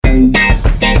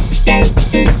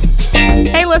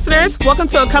welcome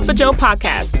to A Cup of Joe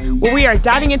podcast, where we are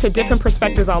diving into different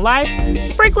perspectives on life,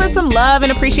 sprinkling some love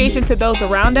and appreciation to those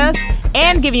around us,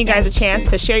 and giving you guys a chance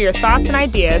to share your thoughts and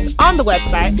ideas on the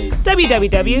website,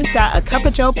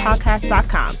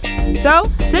 www.acupofjoepodcast.com. So,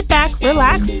 sit back,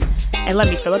 relax, and let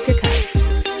me fill up your cup.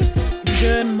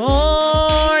 Good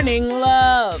morning,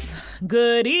 love.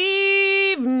 Good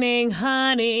evening,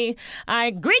 honey. I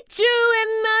greet you in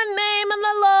the name of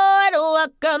the Lord.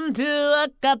 Welcome to A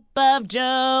Cup of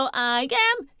Joe. I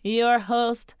am your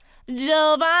host,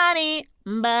 Giovanni,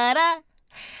 but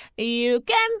you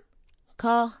can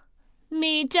call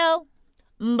me Joe.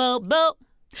 Bo.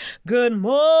 Good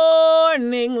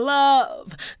morning,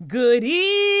 love. Good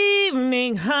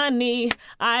evening, honey.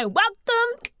 I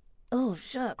welcome... Oh,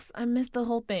 shucks. I missed the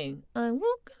whole thing. I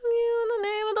welcome you in the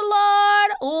name of the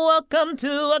Lord. Welcome to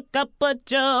A Cup of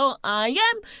Joe. I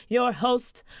am your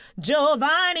host,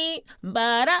 Giovanni,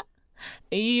 but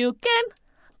you can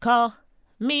call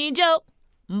me Joe.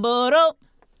 Boro.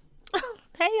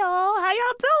 Hey, y'all. How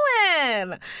y'all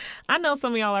doing? I know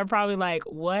some of y'all are probably like,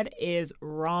 what is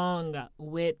wrong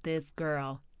with this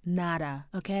girl? Nada,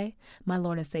 okay? My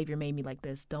Lord and Savior made me like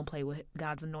this. Don't play with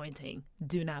God's anointing.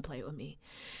 Do not play with me.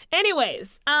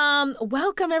 Anyways,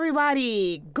 welcome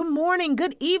everybody. Good morning,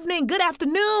 good evening, good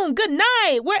afternoon, good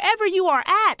night, wherever you are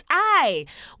at. I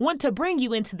want to bring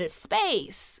you into this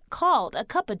space called A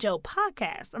Cup of Joe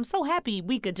podcast. I'm so happy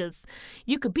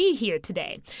you could be here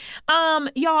today.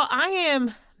 Y'all, I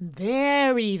am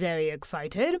very, very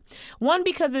excited. One,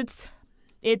 because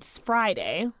it's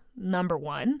Friday. Number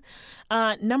one.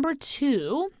 Number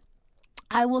two,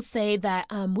 I will say that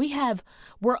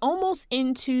we're almost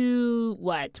into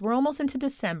We're almost into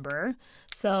December.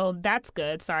 So that's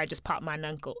good. Sorry, I just popped my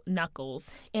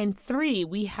knuckles. And three,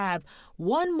 we have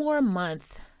one more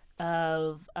month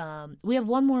of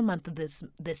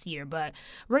this year, but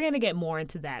we're going to get more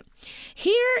into that.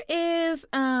 Here is,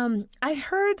 I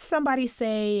heard somebody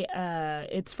say,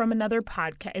 it's from another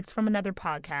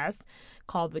podcast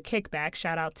called The Kickback.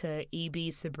 Shout out to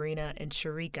EB, Sabrina, and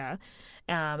Sharika.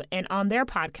 And on their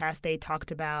podcast, they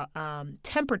talked about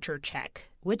temperature check,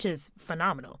 which is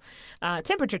phenomenal.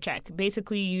 Temperature check.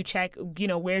 Basically, you check,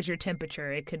 where's your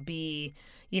temperature? It could be,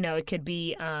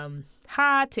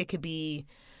 hot. It could be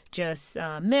just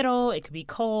middle. It could be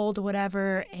cold,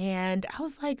 whatever. And I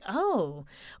was like, oh,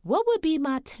 what would be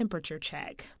my temperature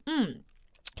check?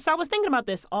 So I was thinking about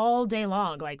this all day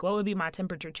long, like what would be my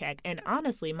temperature check? And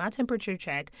honestly, my temperature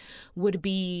check would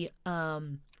be a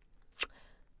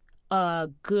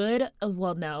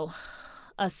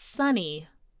sunny,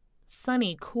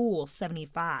 cool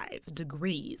 75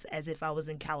 degrees, as if I was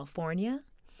in California.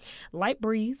 Light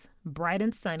breeze, bright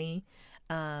and sunny.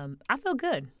 I feel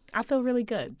good. I feel really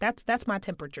good. That's my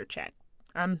temperature check.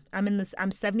 I'm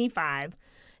 75.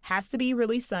 Has to be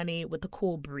really sunny with a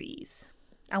cool breeze.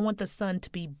 I want the sun to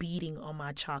be beating on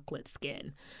my chocolate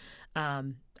skin.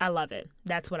 I love it.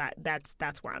 That's where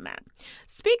I'm at.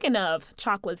 Speaking of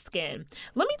chocolate skin,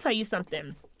 let me tell you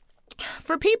something.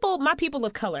 For my people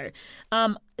of color,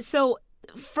 so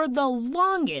for the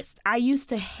longest, I used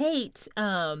to hate.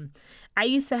 I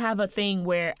used to have a thing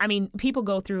where, people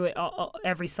go through it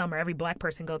every summer. Every black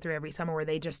person go through every summer where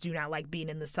they just do not like being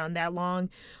in the sun that long,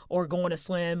 or going to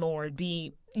swim, or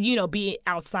be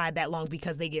outside that long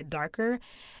because they get darker.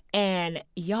 And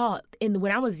y'all,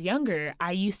 when I was younger,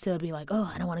 I used to be like,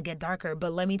 oh, I don't want to get darker.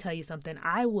 But let me tell you something.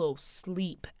 I will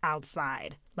sleep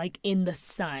outside, like in the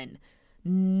sun,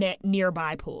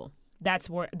 nearby pool. That's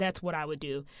what I would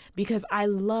do, because I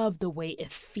love the way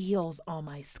it feels on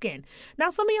my skin. Now,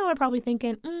 some of y'all are probably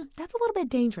thinking, that's a little bit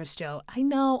dangerous, Joe. I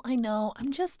know.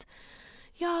 I'm just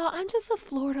a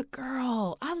Florida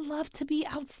girl. I love to be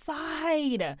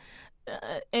outside.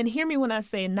 And hear me when I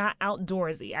say not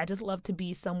outdoorsy. I just love to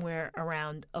be somewhere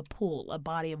around a pool, a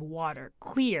body of water,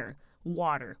 clear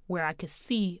water, where I could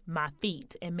see my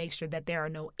feet and make sure that there are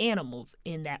no animals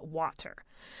in that water.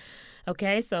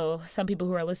 Okay, so some people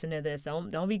who are listening to this,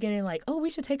 don't be getting like, oh, we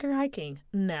should take her hiking.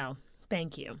 No,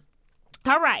 thank you.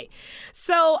 All right.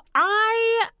 So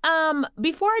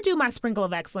before I do my sprinkle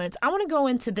of excellence, I want to go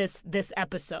into this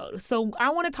episode. So I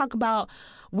want to talk about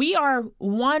we have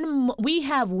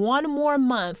one more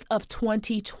month of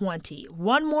 2020.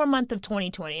 One more month of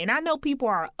 2020. And I know people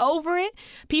are over it.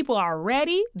 People are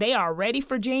ready. They are ready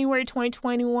for January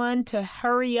 2021 to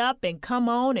hurry up and come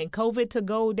on and COVID to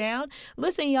go down.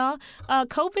 Listen, y'all,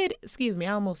 COVID, excuse me,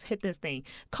 I almost hit this thing.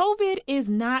 COVID is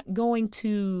not going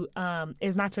to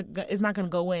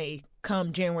go away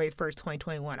come January 1st,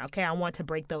 2021. Okay, I want to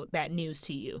break that news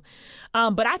to you.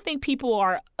 But I think people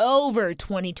are over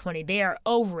 2020. They are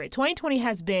over it. 2020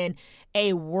 has been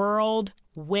a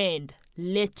whirlwind.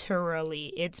 Literally,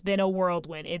 it's been a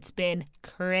whirlwind. It's been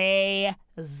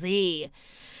crazy.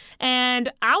 And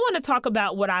I want to talk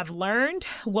about what I've learned,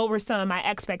 what were some of my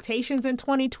expectations in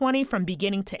 2020 from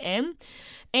beginning to end,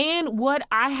 and what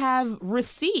I have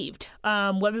received,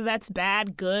 whether that's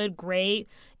bad, good, great,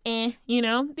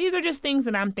 these are just things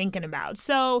that I'm thinking about.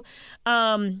 So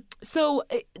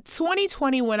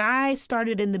 2020, when I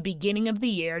started in the beginning of the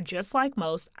year, just like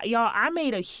most, y'all, I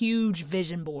made a huge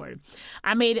vision board.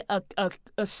 I made a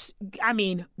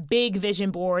big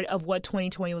vision board of what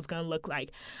 2020 was going to look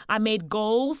like. I made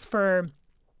goals for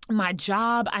my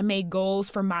job. I made goals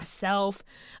for myself,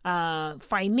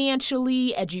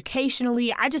 financially,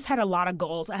 educationally. I just had a lot of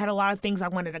goals. I had a lot of things I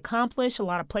wanted to accomplish, a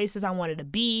lot of places I wanted to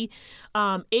be.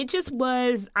 It just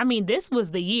was, this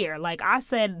was the year. Like I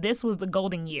said, this was the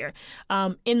golden year.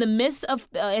 In the midst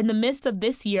of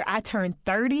this year, I turned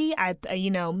 30.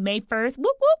 May 1st,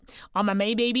 whoop, whoop, all my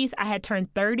May babies, I had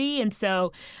turned 30. And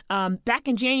so back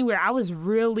in January, I was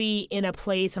really in a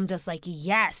place, I'm just like,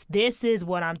 yes, this is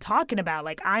what I'm talking about.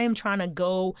 Like I am trying to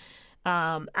go,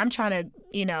 go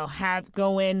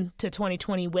into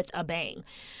 2020 with a bang.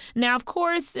 Now, of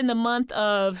course, in the month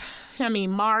of,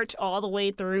 March all the way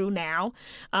through now,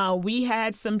 we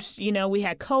had we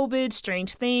had COVID,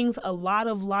 strange things, a lot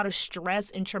of stress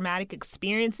and traumatic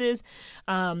experiences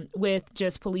with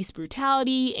just police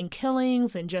brutality and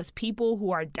killings and just people who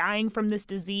are dying from this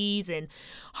disease and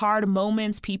hard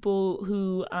moments, people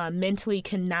who mentally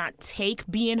cannot take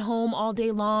being home all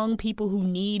day long, people who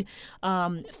need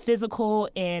physical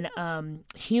and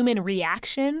human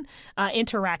interaction,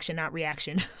 not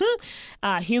reaction,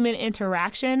 human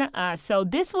interaction. So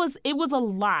it was a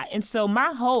lot. And so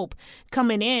my hope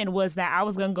coming in was that I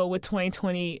was going to go with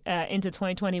 2020 into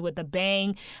 2020 with a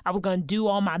bang. I was going to do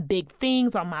all my big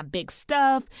things, all my big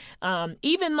stuff,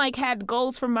 even had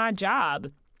goals for my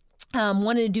job.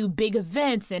 Wanted to do big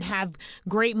events and have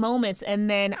great moments. And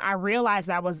then I realized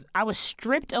I was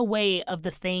stripped away of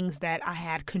the things that I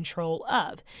had control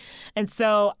of. And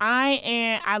so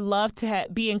I love to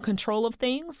be in control of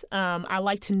things. I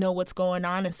like to know what's going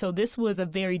on. And so this was a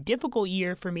very difficult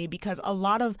year for me because a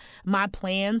lot of my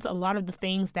plans, a lot of the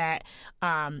things that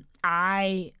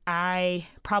I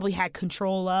probably had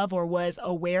control of or was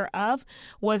aware of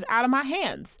was out of my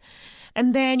hands.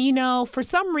 And then, for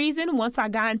some reason, once I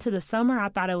got into the summer, I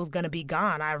thought it was going to be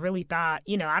gone. I really thought,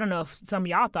 I don't know if some of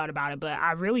y'all thought about it, but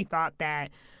I really thought that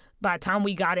by the time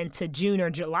we got into June or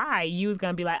July, you was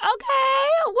going to be like, okay,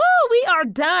 woo, we are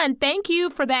done. Thank you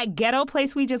for that ghetto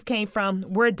place we just came from.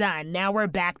 We're done. Now we're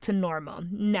back to normal.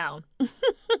 No.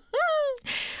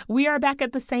 We are back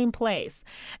at the same place.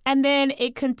 And then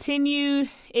it continued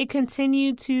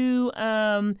to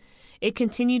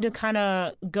kind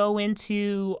of go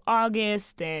into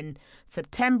August and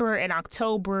September and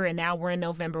October, and now we're in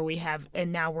November.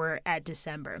 And now we're at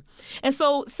December. And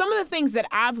so some of the things that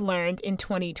I've learned in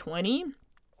 2020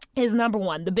 is number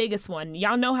one, the biggest one.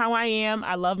 Y'all know how I am.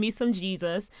 I love me some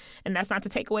Jesus. And that's not to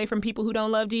take away from people who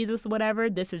don't love Jesus or whatever.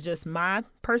 This is just my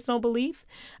personal belief.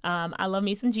 I love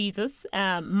me some Jesus.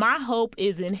 My hope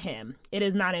is in him. It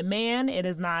is not in man. It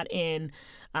is not in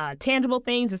tangible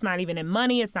things. It's not even in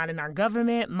money. It's not in our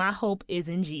government. My hope is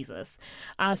in Jesus.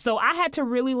 So I had to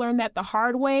really learn that the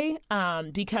hard way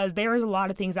because there is a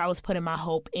lot of things I was putting my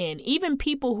hope in. Even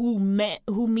people who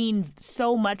mean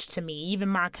so much to me, even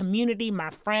my community, my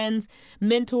friends,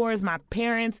 mentors, my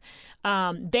parents,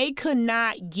 they could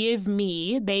not give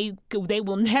me, they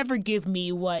will never give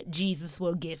me what Jesus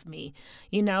will give me,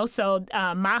 So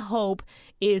my hope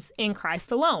is in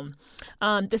Christ alone.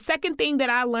 The second thing that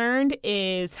I learned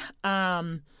is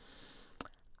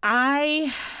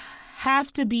I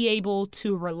have to be able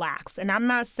to relax. And I'm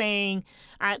not saying,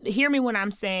 hear me when I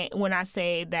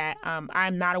say that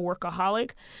I'm not a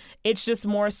workaholic. It's just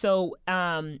more so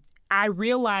I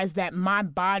realized that my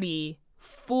body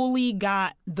fully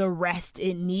got the rest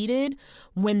it needed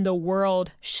when the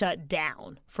world shut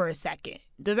down for a second.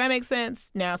 Does that make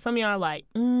sense? Now, some of y'all are like,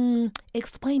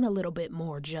 explain a little bit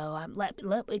more, Joe.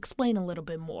 Explain a little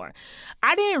bit more.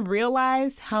 I didn't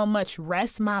realize how much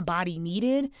rest my body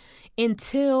needed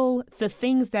until the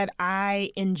things that I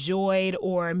enjoyed,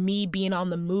 or me being on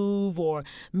the move, or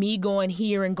me going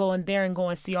here and going there and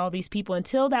going to see all these people,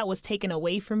 until that was taken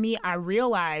away from me, I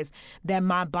realized that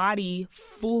my body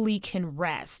fully can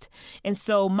rest. And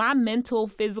so my mental,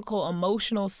 physical, emotional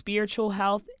emotional, spiritual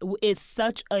health is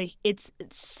it's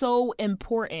so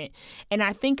important. And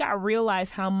I think I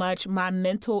realized how much my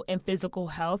mental and physical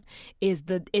health is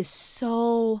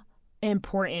so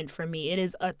important for me. It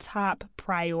is a top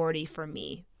priority for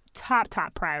me. Top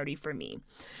priority for me.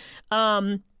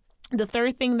 The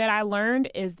third thing that I learned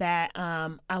is that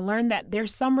I learned that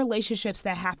there's some relationships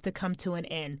that have to come to an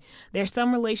end. There's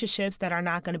some relationships that are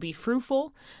not going to be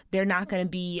fruitful. They're not going to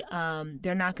be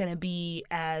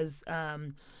as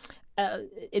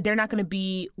they're not going to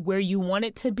be where you want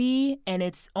it to be, and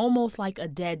it's almost like a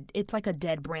dead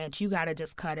branch. You got to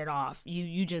just cut it off.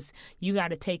 You got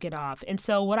to take it off. And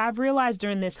so what I've realized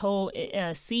during this whole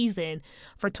season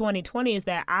for 2020 is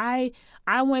that I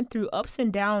went through ups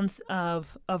and downs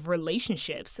of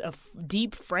relationships, of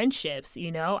deep friendships.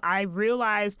 I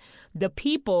realized the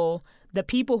people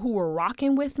who were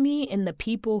rocking with me and the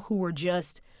people who were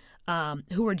just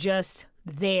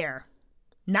there.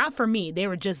 Not for me. They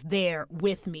were just there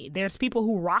with me. There's people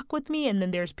who rock with me, and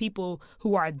then there's people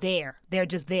who are there. They're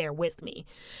just there with me.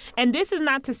 And this is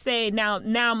not to say, now,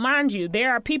 mind you,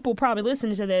 there are people probably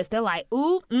listening to this. They're like,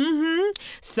 ooh,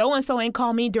 so-and-so ain't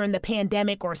called me during the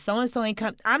pandemic, or so-and-so ain't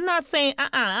come. I'm not saying,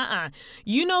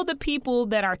 You know the people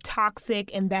that are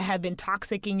toxic and that have been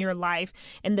toxic in your life,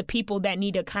 and the people that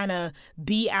need to kind of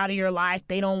be out of your life.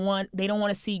 They don't want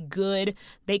to see good.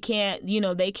 They can't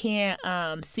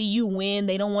see you win.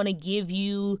 They don't want to give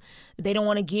you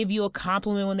a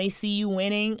compliment when they see you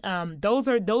winning. Those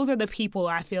are the people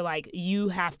I feel like you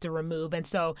have to remove. And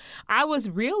so I was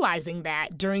realizing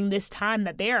that during this time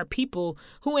that there are people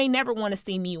who ain't never want to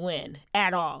see me win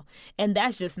at all. And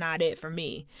that's just not it for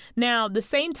me. Now, the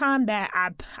same time that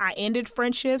I ended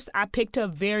friendships, I picked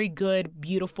up very good,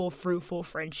 beautiful, fruitful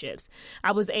friendships.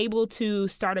 I was able to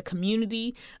start a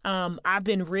community. I've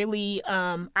been really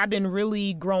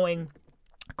growing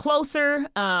closer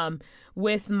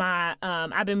with my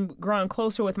I've been growing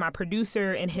closer with my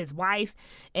producer and his wife,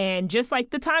 and just like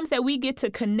the times that we get to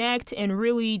connect and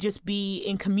really just be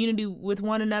in community with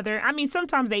one another. I mean,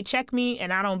 sometimes they check me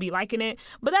and I don't be liking it,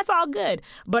 but that's all good.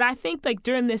 But I think like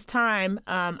during this time,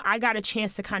 I got a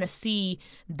chance to kind of see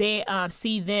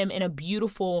them in a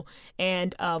beautiful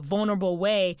and vulnerable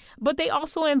way. But they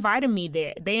also invited me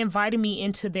there. They invited me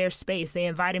into their space. They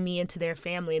invited me into their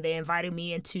family. They invited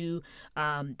me into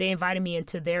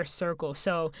their circle.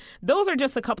 So those are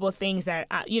just a couple of things that,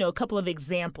 a couple of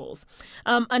examples.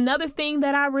 Another thing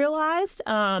that I realized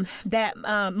that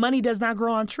money does not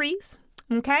grow on trees.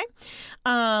 Okay.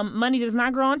 Money does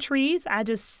not grow on trees. I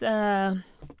just,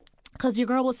 because your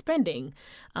girl was spending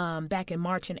back in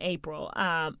March and April.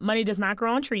 Money does not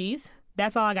grow on trees.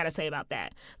 That's all I got to say about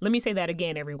that. Let me say that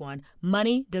again, everyone.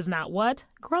 Money does not what?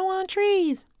 Grow on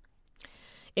trees.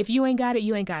 If you ain't got it,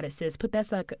 you ain't got it, sis. Put that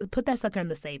sucker in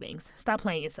the savings. Stop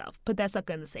playing yourself. Put that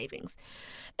sucker in the savings.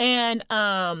 And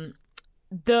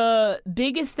the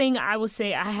biggest thing I would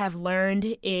say I have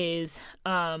learned is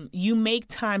you make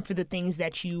time for the things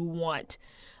that you want.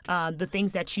 To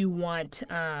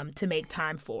make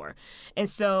time for. And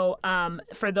so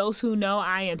for those who know,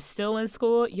 I am still in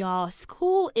school. Y'all,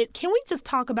 can we just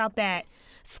talk about that?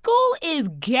 School is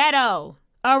ghetto.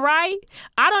 All right.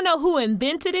 I don't know who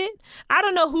invented it. I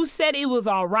don't know who said it was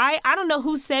all right. I don't know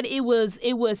who said it was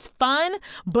fun,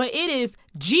 but it is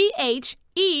GHETTO,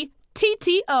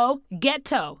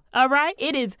 ghetto. All right.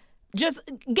 It is just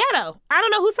ghetto. I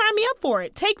don't know who signed me up for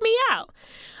it. Take me out.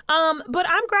 But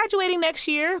I'm graduating next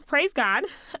year. Praise God.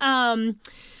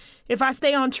 If I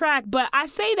stay on track. But I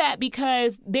say that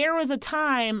because there was a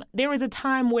time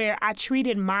where I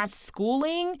treated my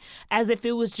schooling as if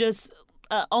it was just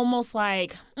almost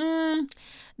like,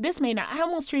 this may not, I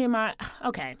almost treated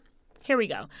okay, here we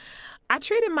go. I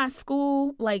treated my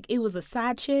school like it was a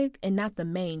side chick and not the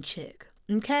main chick,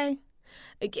 okay?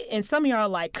 And some of y'all are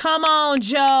like, come on,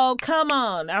 Joe, come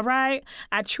on, all right?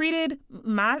 I treated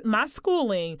my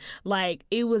schooling like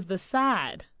it was the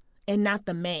side and not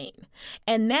the main.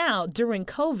 And now during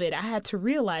COVID, I had to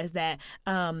realize that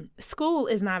school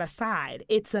is not a side,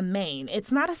 it's a main.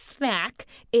 It's not a snack,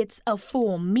 it's a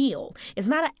full meal. It's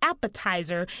not an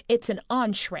appetizer, it's an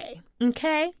entree.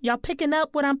 Okay? Y'all picking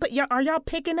up what are y'all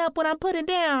picking up what I'm putting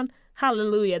down?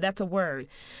 Hallelujah, that's a word.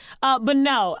 But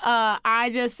no,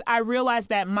 I realized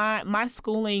that my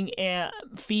schooling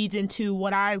feeds into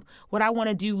what I want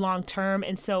to do long term,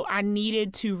 and so I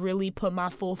needed to really put my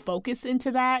full focus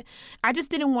into that. I just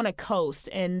didn't want to coast,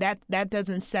 and that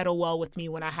doesn't settle well with me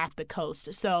when I have to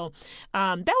coast. So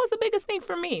that was the biggest thing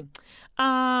for me.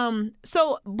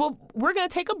 But we're gonna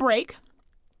take a break.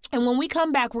 And when we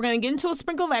come back, we're going to get into a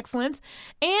sprinkle of excellence,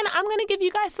 and I'm going to give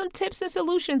you guys some tips and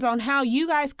solutions on how you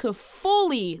guys could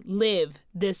fully live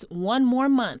this one more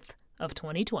month of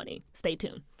 2020. Stay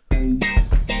tuned.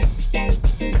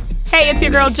 Hey, it's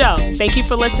your girl, Jo. Thank you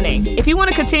for listening. If you want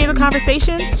to continue the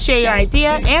conversations, share your idea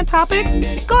and topics,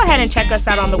 go ahead and check us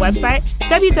out on the website,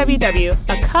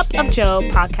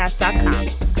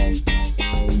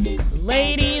 www.acupofjoe.podcast.com.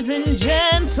 Ladies and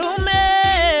gentlemen,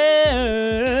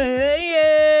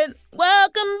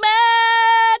 welcome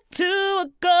back to A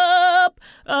Cup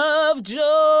of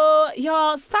Joe.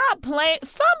 Y'all, stop playing.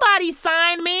 Somebody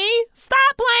sign me.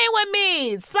 Stop playing with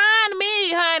me. Sign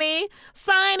me, honey.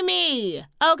 Sign me.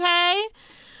 Okay?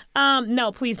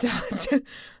 No, please don't.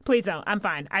 Please don't. I'm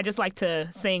fine. I just like to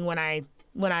sing when I'm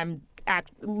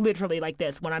act literally like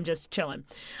this, when I'm just chilling.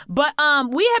 But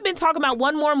we have been talking about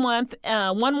one more month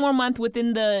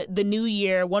within the new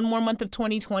year, one more month of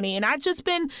 2020. And I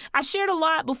shared a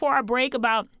lot before our break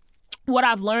about what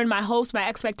I've learned, my hopes, my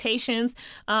expectations,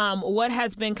 what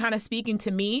has been kind of speaking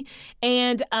to me.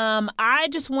 And I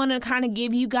just want to kind of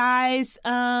give you guys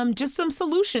just some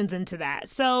solutions into that.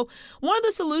 So one of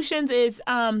the solutions is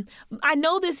I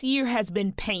know this year has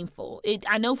been painful.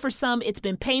 I know for some it's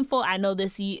been painful. I know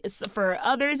this year, for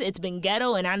others it's been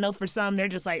ghetto. And I know for some they're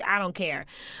just like, I don't care.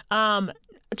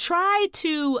 Try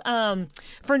to, and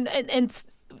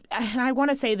I want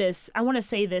to say this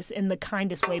in the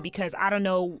kindest way, because I don't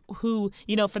know who,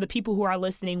 for the people who are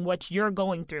listening, what you're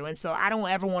going through. And so I don't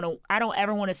ever want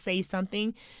to say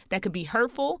something that could be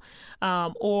hurtful,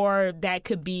 or that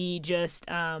could be just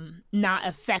not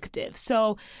effective.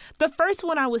 So the first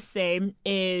one I would say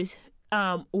is,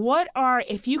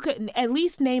 if you could at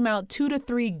least name out 2 to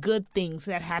 3 good things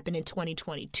that happened in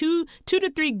 2020, 2 to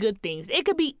 3 good things. It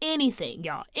could be anything,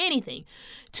 y'all, anything.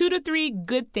 2 to 3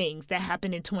 good things that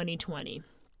happened in 2020.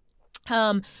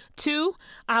 2,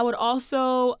 I would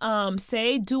also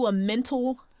say do a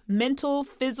mental,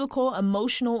 physical,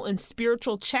 emotional, and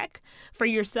spiritual check for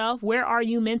yourself. Where are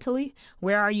you mentally?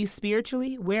 Where are you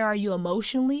spiritually? Where are you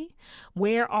emotionally?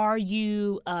 Where are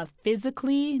you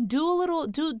physically? Do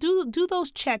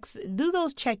those checks. Do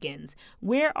those check-ins.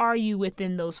 Where are you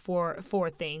within those four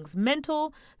things?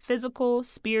 Mental, physical,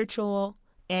 spiritual,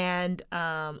 and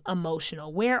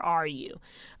emotional. Where are you?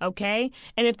 Okay?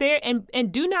 And if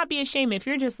and do not be ashamed if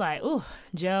you're just like, "Oh,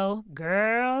 Jo,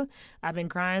 girl, I've been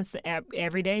crying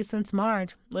every day since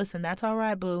March." Listen, that's all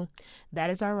right, boo. That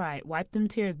is all right. Wipe them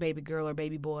tears, baby girl or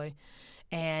baby boy.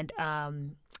 And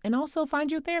also find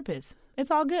your therapist.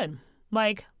 It's all good.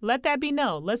 Like, let that be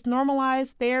known. Let's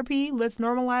normalize therapy. Let's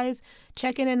normalize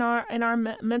checking in our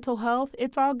mental health.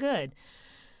 It's all good.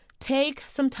 Take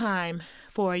some time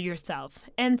for yourself.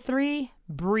 And 3,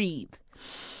 breathe.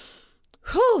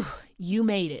 Whew, you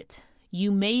made it.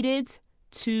 You made it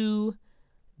to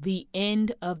the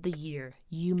end of the year.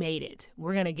 You made it.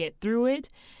 We're going to get through it.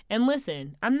 And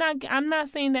listen, I'm not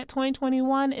saying that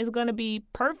 2021 is going to be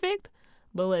perfect,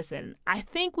 but listen, I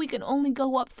think we can only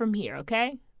go up from here,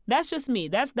 okay? That's just me.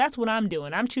 That's what I'm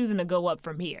doing. I'm choosing to go up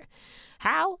from here.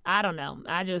 How? I don't know.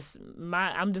 I'm just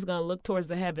going to look towards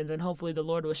the heavens, and hopefully the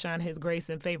Lord will shine his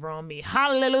grace and favor on me.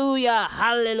 Hallelujah.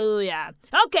 Hallelujah.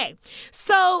 Okay.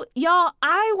 So y'all,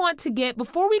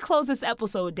 before we close this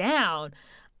episode down,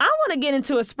 I want to get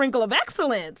into a sprinkle of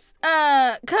excellence.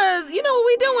 Cause you know what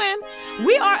we're doing?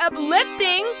 We are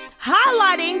uplifting,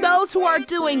 highlighting those who are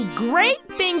doing great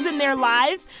things in their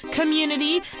lives,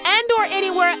 community, and or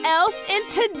anywhere else. And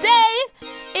today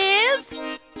is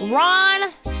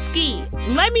Ron Ski.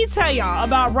 Let me tell y'all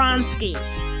about Ron Ski.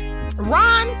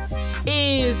 Ron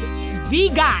is the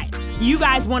guy you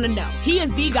guys want to know. He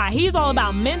is the guy. He's all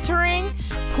about mentoring,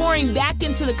 pouring back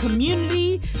into the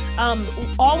community,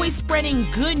 always spreading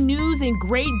good news and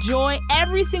great joy.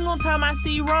 Every single time I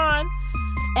see Ron,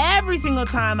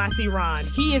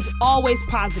 he is always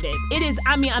positive.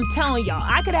 I'm telling y'all,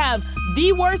 I could have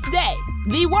the worst day,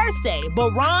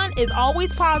 but Ron is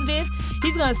always positive.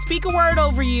 He's going to speak a word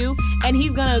over you, and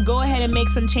he's going to go ahead and make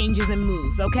some changes and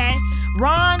moves, okay?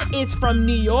 Ron is from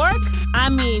New York.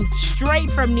 Straight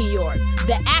from New York.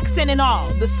 The accent and all,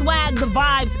 the swag, the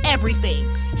vibes, everything.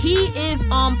 He is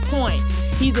on point.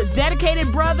 He's a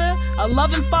dedicated brother, a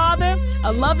loving father,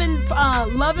 a loving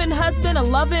husband, a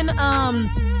loving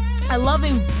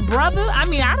brother.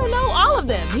 I don't know, all of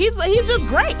them. He's just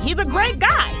great. He's a great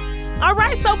guy. All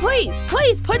right, so please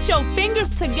put your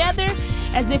fingers together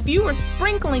as if you were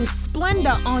sprinkling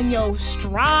Splenda on your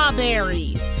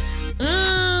strawberries.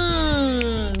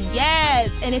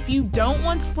 Yes. And if you don't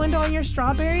want Splenda on your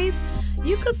strawberries,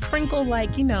 You could sprinkle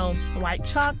white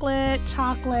chocolate,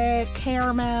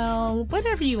 caramel,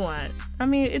 whatever you want. I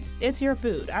mean, it's your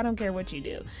food. I don't care what you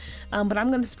do. But I'm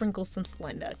going to sprinkle some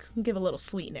Splenda, give a little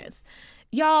sweetness.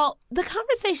 Y'all, the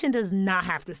conversation does not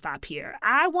have to stop here.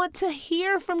 I want to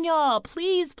hear from y'all.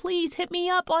 Please hit me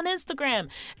up on Instagram,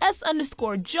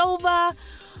 _Jova.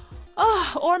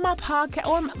 Or my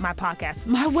podcast,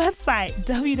 my website,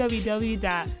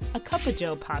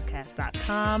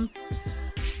 www.acupofjoepodcast.com.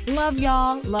 Love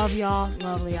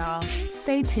y'all.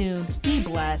 Stay tuned. Be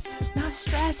blessed. Not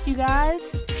stressed, you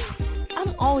guys.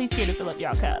 I'm always here to fill up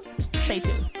y'all cup. Stay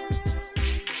tuned.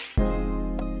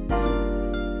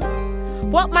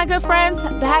 Well, my good friends,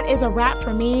 that is a wrap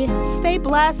for me. Stay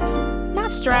blessed,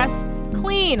 not stressed,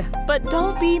 clean, but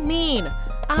don't be mean.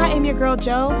 I am your girl,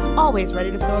 Jo, always ready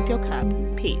to fill up your cup.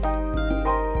 Peace.